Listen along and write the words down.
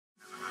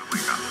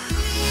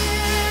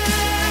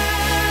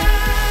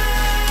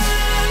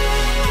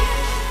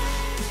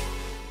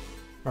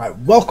Right,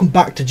 welcome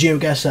back to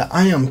Geoguessr.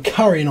 I am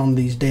carrying on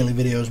these daily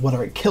videos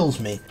whether it kills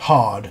me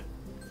hard.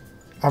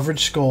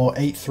 Average score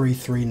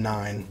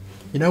 8339.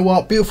 You know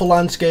what? Beautiful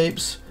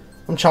landscapes.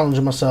 I'm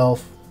challenging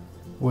myself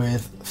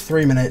with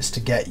 3 minutes to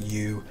get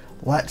you.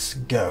 Let's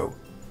go.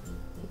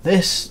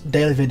 This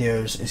daily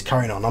videos is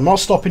carrying on. I'm not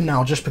stopping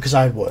now just because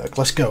I work.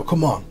 Let's go.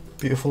 Come on.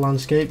 Beautiful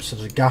landscapes.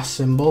 There's a gas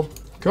symbol.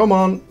 Come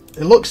on.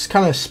 It looks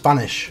kind of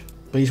Spanish,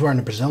 but he's wearing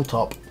a Brazil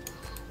top.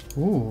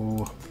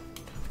 Ooh.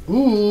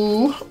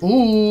 Ooh,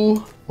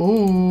 ooh,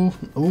 ooh,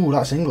 ooh,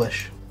 that's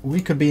English. We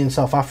could be in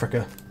South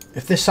Africa.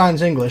 If this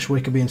sign's English,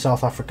 we could be in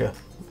South Africa.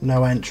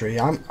 No entry.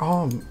 Yeah, I'm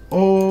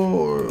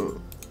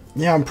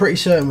pretty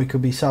certain we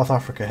could be South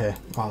Africa here.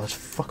 Oh, there's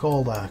fuck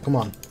all there. Come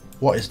on.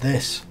 What is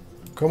this?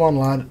 Come on,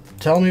 lad.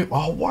 Tell me.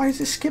 Oh, why does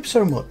it skip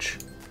so much?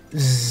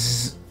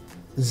 Z.co.z.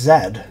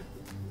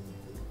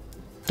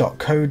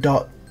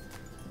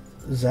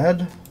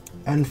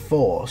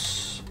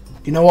 Enforce.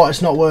 You know what?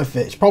 It's not worth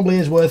it. It probably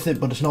is worth it,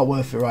 but it's not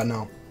worth it right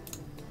now.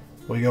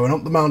 We're going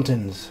up the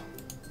mountains.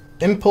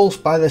 Impulse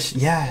by the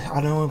sea. Yeah,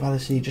 I know, by the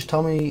sea. Just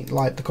tell me,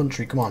 like, the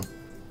country. Come on.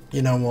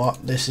 You know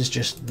what? This is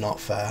just not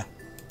fair.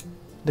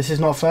 This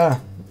is not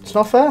fair. It's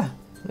not fair.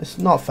 It's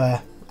not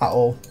fair at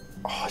all.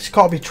 Oh, it's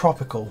got to be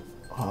tropical.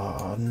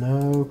 Oh,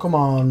 no. Come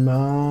on,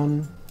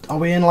 man. Are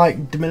we in,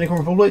 like, Dominican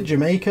Republic,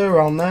 Jamaica,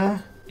 around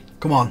there?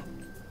 Come on.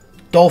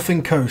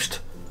 Dolphin Coast.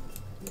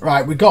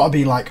 Right, we got to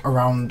be, like,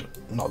 around...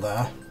 Not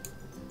there.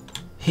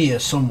 Here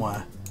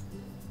somewhere.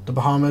 The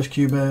Bahamas,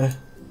 Cuba,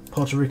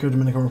 Puerto Rico,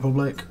 Dominican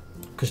Republic.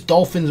 Because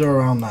dolphins are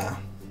around there.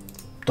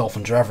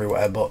 Dolphins are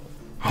everywhere, but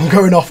I'm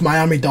going off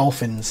Miami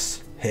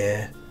Dolphins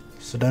here.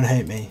 So don't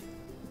hate me.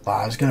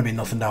 Ah, there's going to be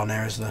nothing down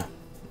there, is there?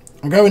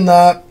 I'm going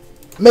there.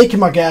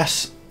 Making my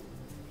guess.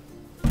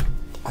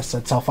 I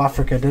said South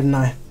Africa, didn't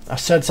I? I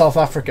said South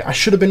Africa. I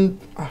should have been...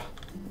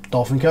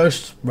 Dolphin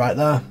Coast, right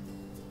there.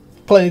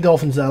 Plenty of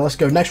dolphins there. Let's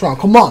go. Next round.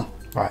 Come on.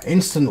 Right,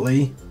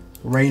 instantly,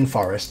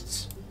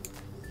 rainforests.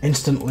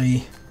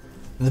 Instantly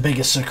the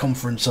biggest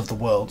circumference of the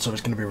world, so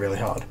it's going to be really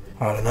hard.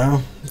 I don't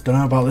know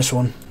about this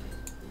one.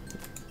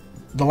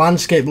 The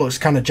landscape looks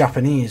kind of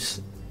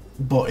Japanese,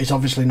 but it's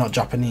obviously not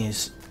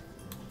Japanese.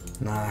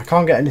 Nah, I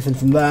can't get anything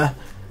from there.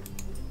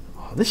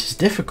 Oh, this is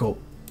difficult.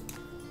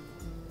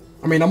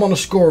 I mean, I'm on a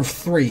score of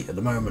 3 at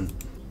the moment.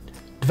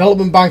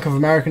 Development Bank of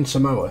American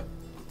Samoa.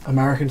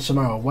 American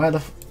Samoa.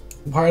 Where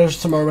are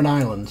Samoan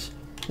Islands?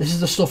 This is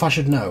the stuff I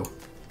should know.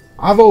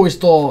 I've always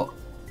thought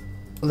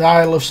the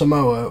Isle of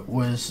Samoa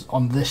was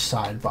on this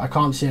side, but I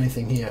can't see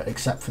anything here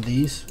except for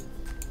these.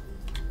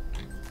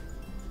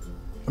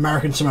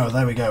 American Samoa,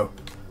 there we go.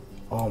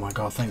 Oh my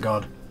god, thank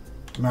god.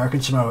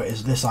 American Samoa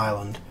is this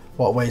island.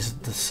 What way is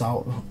the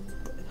south?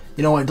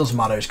 You know what, it doesn't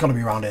matter, it's got to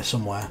be around here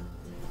somewhere.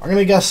 I'm going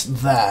to guess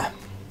there.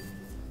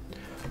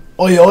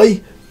 Oi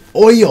oi,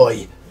 oi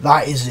oi,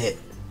 that is it.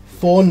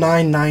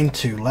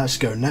 4992, let's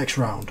go, next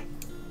round.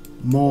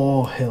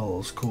 More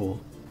hills,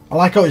 cool. I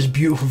like how it's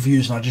beautiful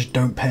views and I just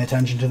don't pay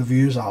attention to the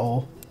views at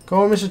all. Come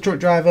on, Mr. Truck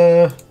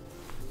Driver.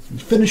 You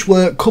finish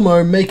work, come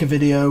home, make a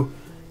video,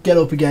 get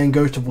up again,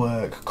 go to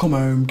work, come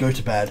home, go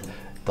to bed.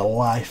 The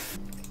life.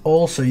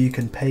 Also, you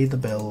can pay the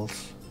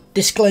bills.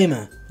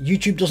 Disclaimer,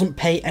 YouTube doesn't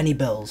pay any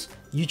bills.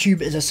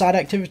 YouTube is a side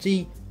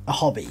activity, a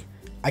hobby.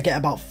 I get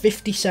about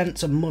 50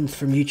 cents a month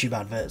from YouTube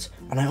adverts,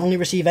 and I only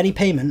receive any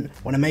payment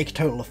when I make a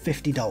total of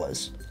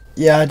 $50.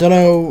 Yeah, I don't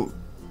know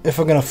if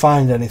I'm going to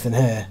find anything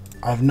here.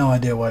 I have no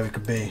idea where we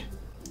could be.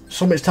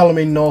 Something's telling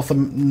me North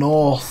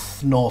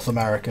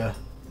America,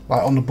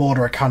 like on the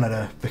border of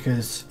Canada,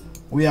 because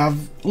we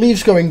have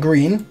leaves going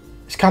green.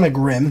 It's kind of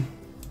grim,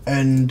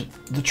 and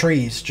the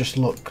trees just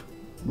look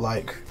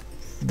like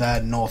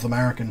they're North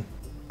American,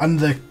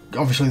 and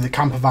obviously the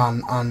camper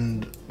van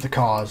and the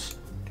cars.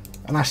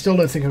 And I still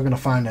don't think I'm gonna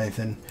find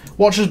anything.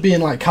 Watch us be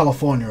in like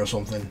California or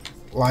something.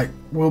 Like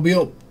we'll be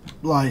up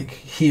like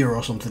here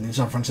or something in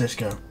San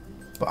Francisco.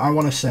 But I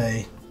want to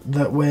say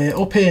that we're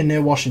up here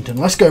near Washington.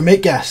 Let's go,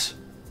 make guess.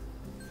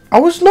 I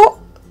was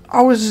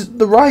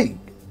the right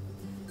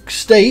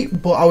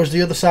state, but I was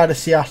the other side of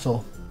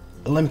Seattle.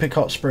 Olympic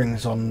Hot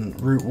Springs on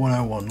Route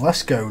 101.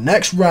 Let's go.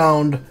 Next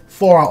round,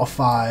 4 out of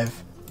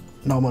 5.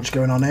 Not much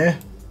going on here.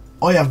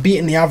 Oh yeah, I've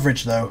beaten the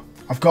average though.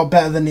 I've got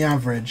better than the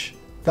average.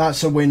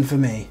 That's a win for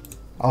me.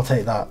 I'll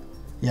take that.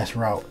 Yes,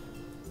 route.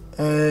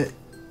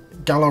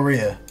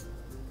 Galleria.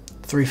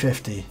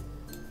 350.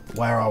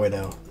 Where are we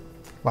now?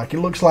 Like,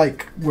 it looks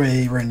like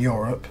we're in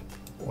Europe.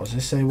 What does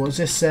this say? What does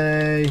this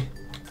say?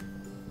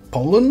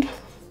 Poland?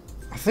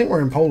 I think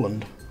we're in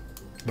Poland.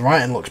 The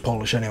writing looks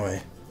Polish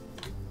anyway.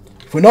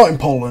 If we're not in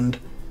Poland,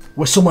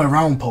 we're somewhere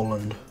around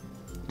Poland.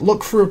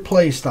 Look for a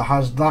place that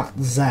has that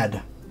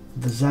Z.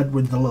 The Z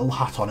with the little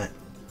hat on it.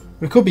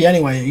 We could be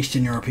anywhere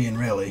Eastern European,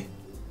 really.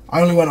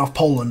 I only went off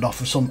Poland off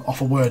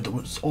a word that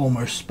was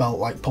almost spelt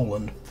like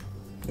Poland.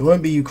 It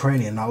won't be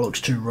Ukrainian, that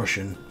looks too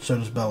Russian. So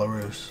does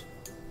Belarus.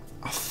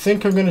 I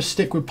think I'm going to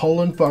stick with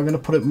Poland, but I'm going to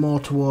put it more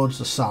towards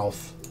the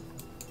south.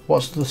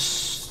 What's the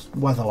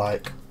weather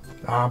like?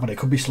 Ah, but it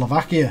could be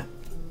Slovakia.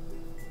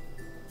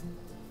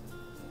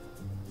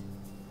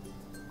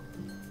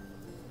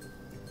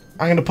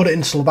 I'm going to put it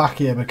in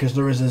Slovakia because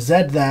there is a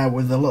Z there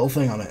with a little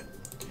thing on it.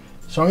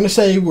 So I'm going to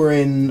say we're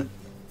in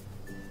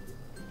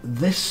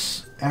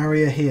this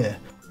area here.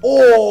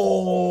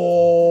 Oh,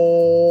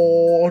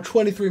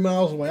 23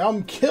 miles away.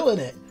 I'm killing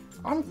it.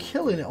 I'm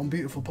killing it on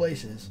beautiful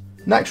places.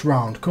 Next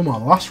round. Come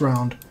on, last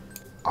round.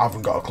 I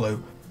haven't got a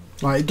clue.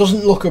 Right, it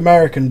doesn't look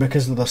American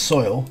because of the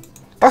soil.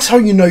 That's how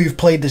you know you've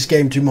played this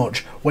game too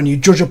much, when you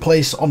judge a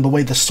place on the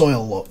way the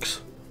soil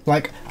looks.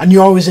 Like, I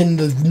knew I was in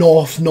the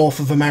north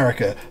of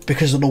America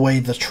because of the way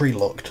the tree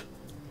looked.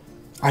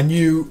 I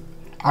knew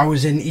I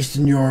was in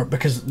Eastern Europe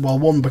because, well,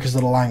 one, because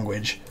of the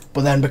language,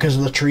 but then because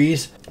of the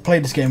trees. I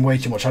played this game way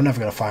too much. I'm never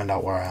going to find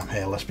out where I am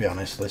here, let's be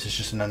honest. This is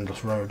just an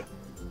endless road.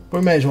 But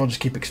we may as well just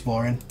keep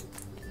exploring.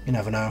 You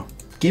never know.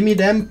 Give me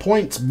them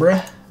points,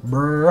 bruh.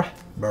 Bruh.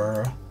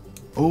 Bruh.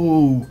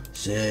 Ooh,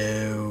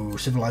 so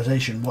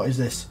civilization. What is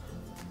this?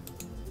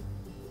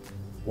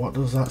 What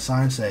does that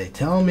sign say?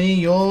 Tell me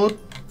your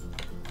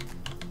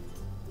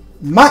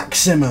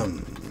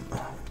maximum.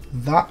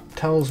 That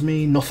tells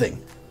me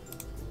nothing.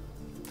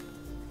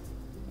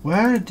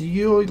 Where do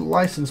your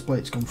license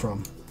plates come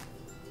from?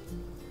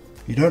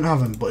 You don't have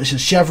them, but it's a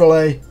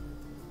Chevrolet,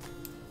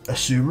 a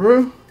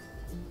Subaru,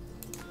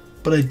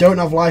 but they don't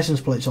have license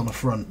plates on the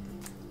front.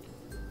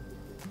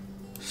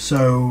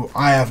 So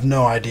I have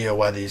no idea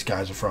where these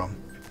guys are from,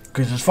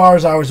 because as far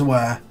as I was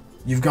aware,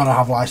 you've got to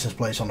have license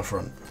plates on the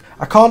front.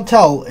 I can't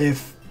tell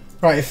if,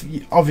 right, if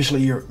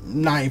obviously you're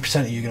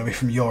 90% of you are going to be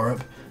from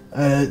Europe.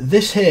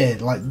 This here,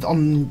 like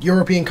on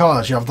European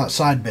cars, you have that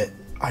side bit.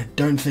 I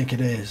don't think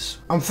it is.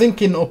 I'm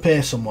thinking up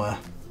here somewhere,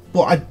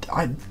 but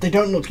they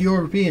don't look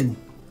European.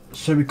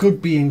 So we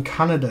could be in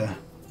Canada,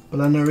 but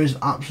then there is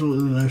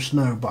absolutely no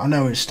snow. But I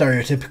know it's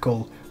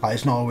stereotypical, like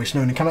it's not always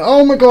snowing in Canada.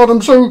 Oh my god,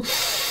 I'm so...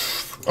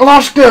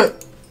 Alaska!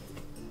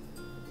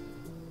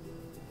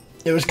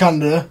 It was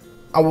Canada.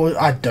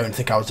 I don't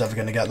think I was ever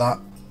going to get that.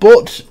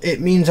 But it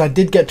means I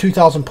did get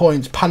 2,000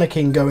 points,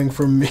 panicking going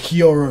from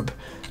Europe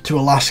to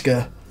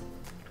Alaska.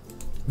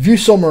 View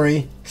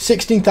summary,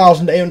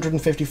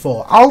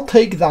 16,854. I'll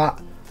take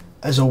that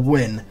as a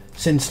win,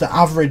 since the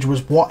average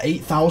was, what,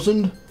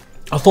 8,000?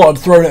 I thought I'd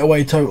thrown it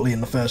away totally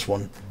in the first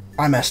one.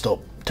 I messed up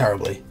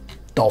terribly.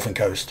 Dolphin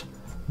Coast.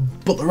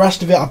 But the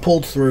rest of it I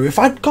pulled through. If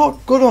I'd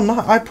got good on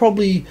that, I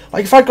probably...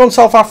 Like, if I'd gone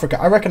South Africa,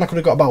 I reckon I could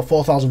have got about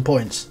 4,000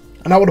 points.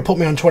 And that would have put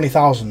me on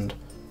 20,000.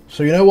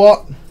 So you know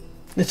what?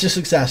 It's a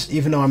success,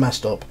 even though I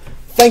messed up.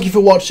 Thank you for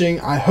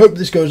watching. I hope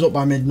this goes up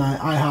by midnight.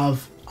 I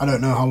have, I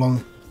don't know how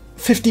long,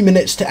 50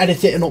 minutes to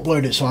edit it and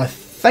upload it. So I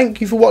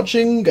thank you for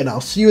watching, and I'll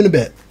see you in a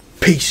bit.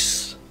 Peace.